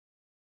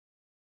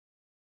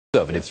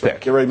Conservative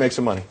pick. Get ready to make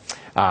some money.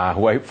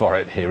 Wait for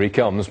it. Here he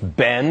comes.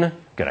 Ben,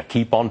 going to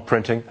keep on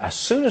printing. As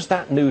soon as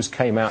that news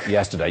came out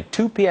yesterday,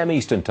 2 p.m.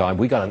 Eastern Time,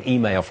 we got an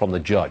email from the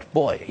judge.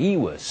 Boy, he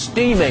was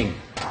steaming.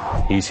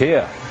 He's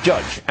here.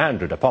 Judge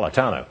Andrew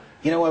Napolitano.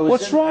 You know,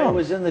 What's wrong? I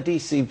was in the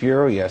D.C.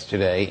 Bureau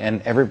yesterday,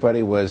 and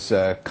everybody was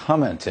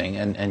commenting,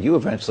 and you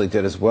eventually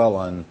did as well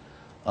on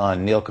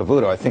Neil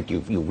Cavuto. I think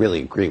you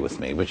really agree with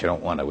me, but you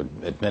don't want to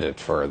admit it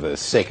for the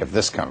sake of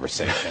this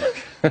conversation,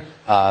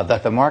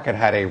 that the market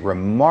had a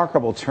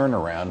remarkable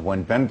turnaround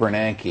when Ben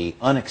Bernanke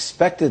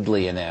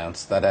unexpectedly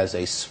announced that as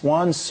a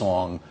swan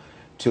song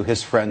to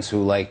his friends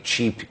who like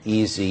cheap,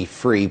 easy,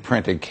 free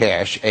printed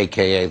cash,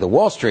 a.k.a. the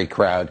Wall Street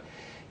crowd,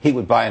 he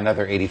would buy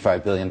another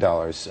 $85 billion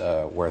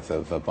worth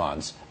of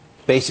bonds,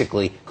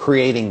 basically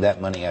creating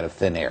that money out of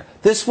thin air.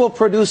 This will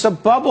produce a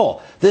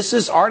bubble. This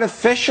is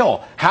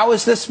artificial. How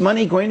is this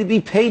money going to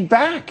be paid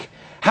back?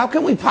 How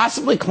can we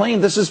possibly claim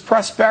this is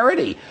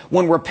prosperity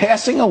when we're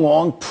passing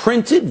along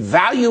printed,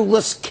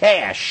 valueless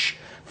cash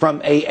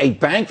from a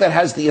bank that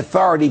has the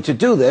authority to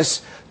do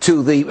this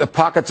to the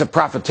pockets of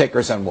profit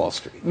takers on Wall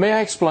Street? May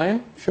I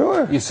explain?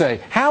 Sure. You say,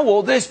 how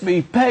will this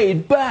be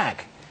paid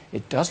back?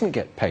 It doesn't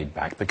get paid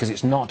back because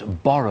it's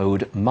not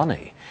borrowed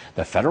money.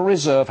 The Federal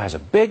Reserve has a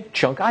big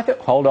chunk,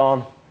 hold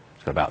on,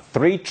 it's got about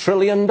 $3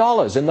 trillion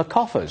in the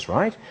coffers,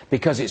 right?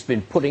 Because it's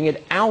been putting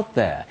it out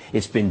there.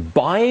 It's been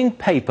buying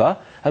paper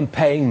and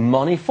paying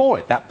money for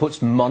it. That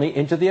puts money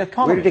into the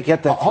economy. Where did it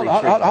get that Hold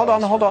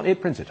on, it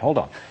prints it, hold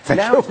on.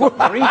 Now it's got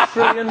 $3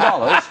 trillion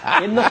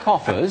in the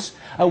coffers,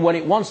 and when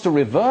it wants to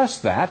reverse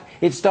that,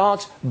 it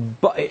starts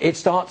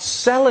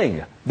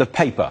selling the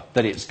paper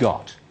that it's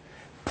got,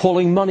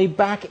 pulling money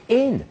back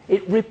in.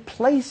 It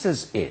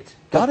replaces it.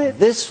 Got it?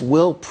 This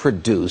will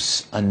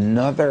produce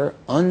another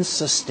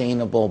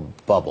unsustainable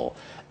bubble,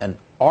 an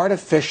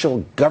artificial,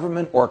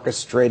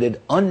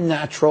 government-orchestrated,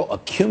 unnatural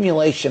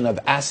accumulation of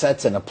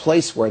assets in a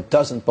place where it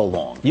doesn't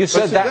belong. You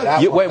said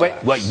that.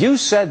 You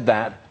said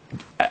that.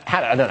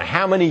 I don't know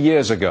how many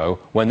years ago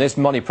when this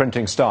money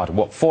printing started.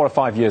 What, 4 or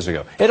 5 years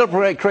ago? It'll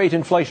create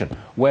inflation.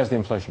 Where's the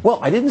inflation? Well,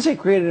 I didn't say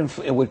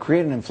it would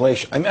create an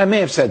inflation. I may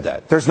have said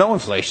that. There's no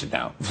inflation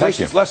now.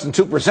 Inflation is less than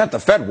 2%. The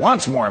Fed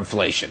wants more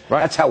inflation. Right.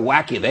 That's how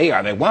wacky they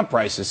are. They want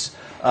prices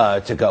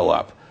to go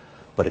up.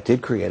 But it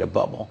did create a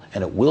bubble,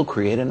 and it will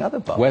create another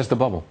bubble. Where's the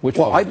bubble? Which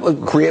bubble?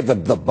 Well, I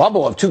created the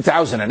bubble of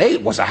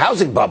 2008 was a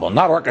housing bubble,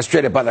 not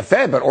orchestrated by the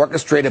Fed, but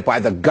orchestrated by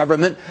the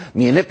government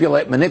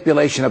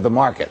manipulation of the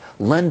market.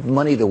 Lend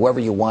money to whoever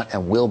you want,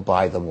 and we'll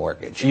buy the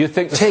mortgage. You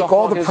think take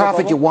all the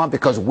profit you want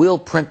because we'll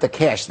print the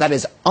cash. That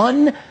is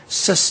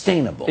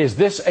unsustainable. Is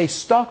this a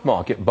stock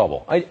market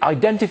bubble?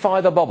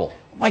 Identify the bubble.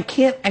 I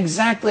can't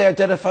exactly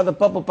identify the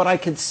bubble, but I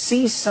can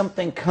see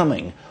something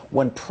coming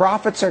when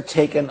profits are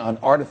taken on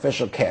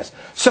artificial cash.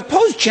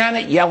 Suppose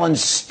Janet Yellen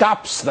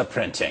stops the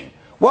printing.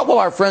 What will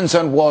our friends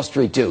on Wall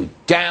Street do?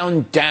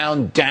 Down,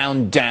 down,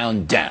 down,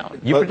 down,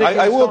 down.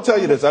 I will tell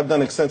you this. I've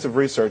done extensive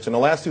research. And the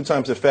last 2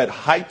 times the Fed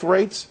hiked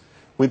rates,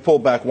 we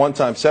pulled back one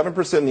time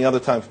 7% and the other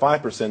time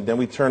 5%. Then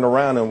we turned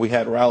around and we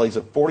had rallies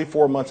of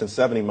 44 months and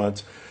 70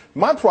 months.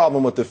 My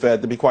problem with the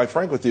Fed, to be quite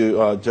frank with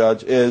you,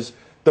 Judge, is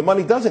the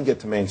money doesn't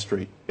get to Main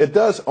Street. It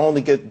does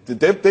only get,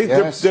 they're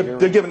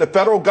giving the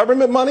federal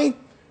government money.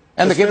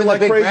 And they're giving the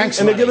big banks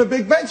money. And they're giving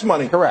big banks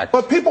money. Correct.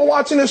 But people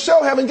watching this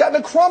show haven't gotten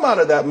a crumb out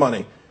of that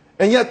money.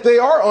 And yet they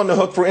are on the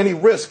hook for any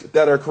risk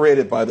that are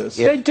created by this.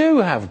 They do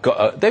have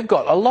they've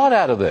got a lot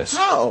out of this.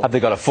 How? Have they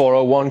got a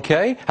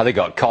 401k? Have they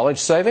got college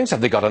savings? Have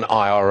they got an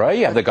IRA?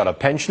 Have they got a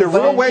pension fund? The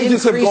real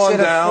wages have gone down.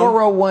 down.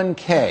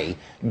 401k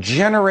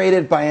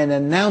generated by an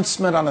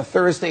announcement on a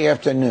Thursday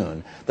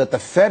afternoon that the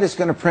Fed is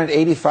going to print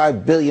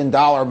 $85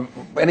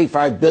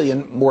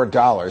 billion more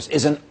dollars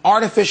is an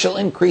artificial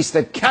increase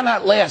that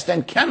cannot last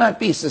and cannot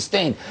be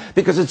sustained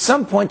because at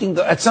some point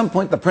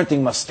the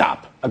printing must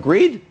stop.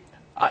 Agreed?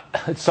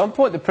 At some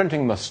point, the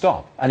printing must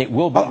stop, and it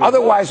will be.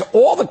 Otherwise,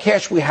 all the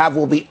cash we have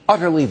will be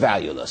utterly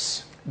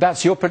valueless.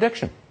 That's your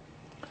prediction.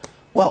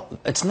 Well,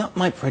 it's not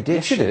my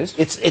prediction. Yes,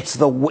 it is.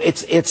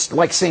 It's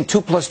like saying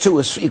 2 +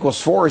 2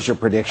 equals 4 is your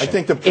prediction. I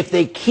think if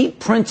they keep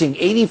printing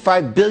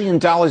 $85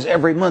 billion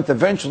every month,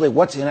 eventually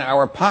what's in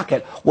our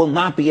pocket will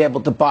not be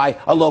able to buy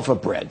a loaf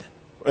of bread.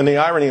 And the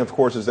irony, of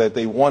course, is that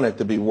they want it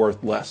to be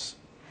worth less.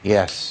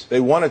 Yes.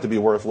 They want it to be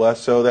worth less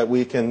so that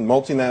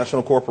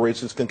multinational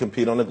corporations can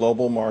compete on the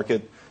global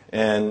market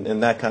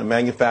and that kind of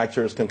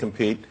manufacturers can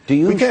compete.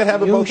 We can't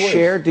have it both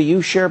ways. Do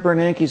you share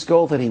Bernanke's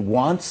goal that he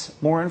wants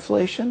more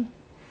inflation?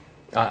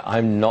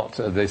 I'm not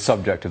the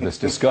subject of this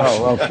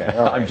discussion. Oh, okay.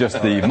 I'm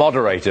just the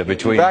moderator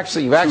between.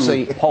 You've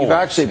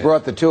actually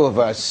brought the two of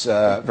us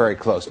very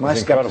close. My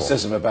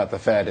skepticism about the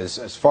Fed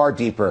is far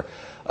deeper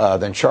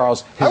than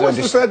Charles.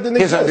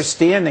 His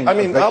understanding of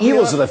the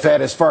evils of the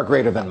Fed is far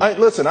greater than mine.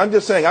 Listen, I'm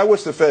just saying,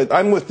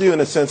 I'm with you in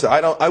the sense that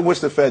I wish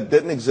the Fed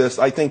didn't exist.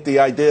 I think the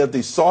idea of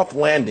these soft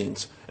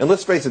landings, and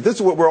let's face it, this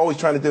is what we're always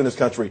trying to do in this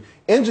country,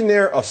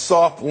 engineer a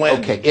soft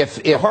landing. Okay,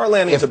 if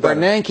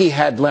Bernanke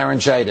had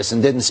laryngitis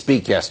and didn't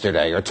speak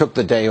yesterday or took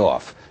the day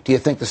off, do you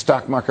think the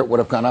stock market would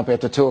have gone up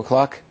after 2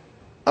 o'clock?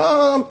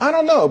 I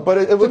don't know, but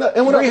it went up.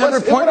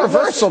 300-point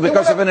reversal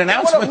because of an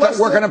announcement that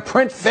we're going to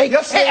print fake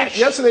cash.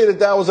 Yesterday, the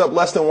Dow was up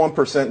less than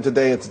 1%.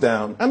 Today, it's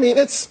down. I mean,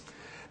 it's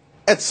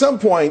at some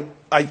point.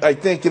 I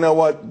think, you know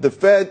what, the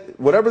Fed,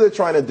 whatever they're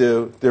trying to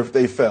do,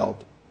 they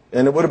failed.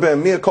 And it would have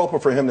been mea culpa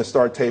for him to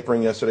start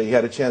tapering yesterday. He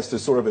had a chance to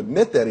sort of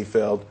admit that he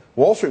failed.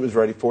 Wall Street was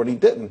ready for it, and he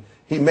didn't.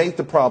 He made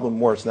the problem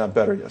worse, not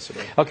better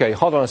yesterday. Okay,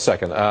 hold on a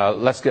second.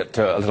 Let's get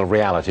to a little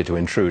reality to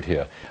intrude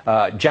here.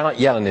 Janet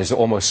Yellen is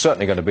almost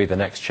certainly going to be the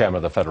next chairman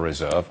of the Federal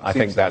Reserve. I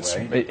think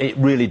it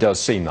really does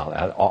seem like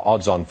that,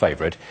 odds-on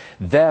favorite.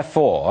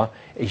 Therefore,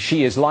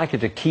 she is likely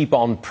to keep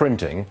on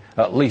printing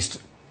at least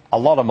a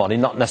lot of money,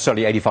 not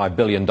necessarily $85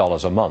 billion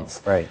a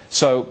month. Right.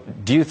 So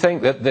do you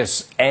think that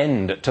this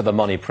end to the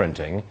money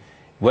printing,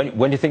 when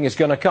do you think it's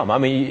going to come? I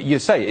mean, you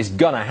say it's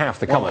going to have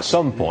to come at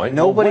some point.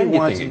 Nobody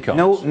wants it.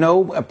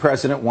 No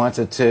president wants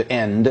it to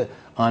end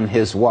on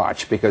his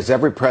watch, because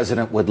every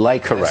president would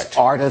like this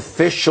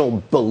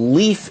artificial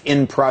belief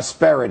in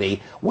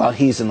prosperity while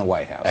he's in the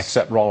White House.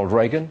 Except Ronald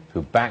Reagan,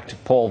 who backed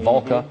Paul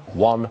Volcker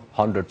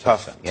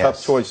 100%.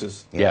 Tough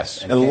choices.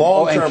 Yes. And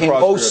long-term prosperity.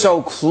 prosperity.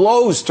 So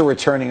close to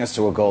returning us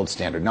to a gold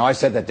standard. Now, I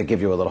said that to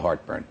give you a little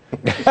heartburn.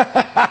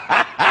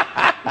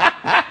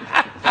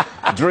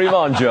 Dream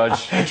on,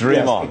 Judge.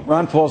 Dream on.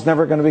 Ron Paul's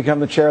never going to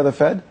become the chair of the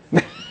Fed?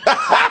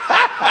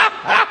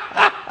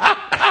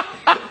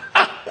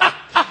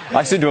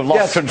 I seem to have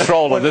lost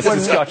control of this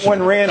discussion.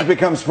 When Rand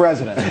becomes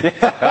president.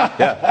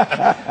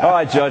 All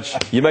right, Judge.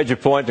 You made your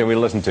point, and we'll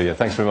listen to you.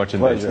 Thanks very much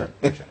indeed.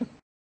 Pleasure.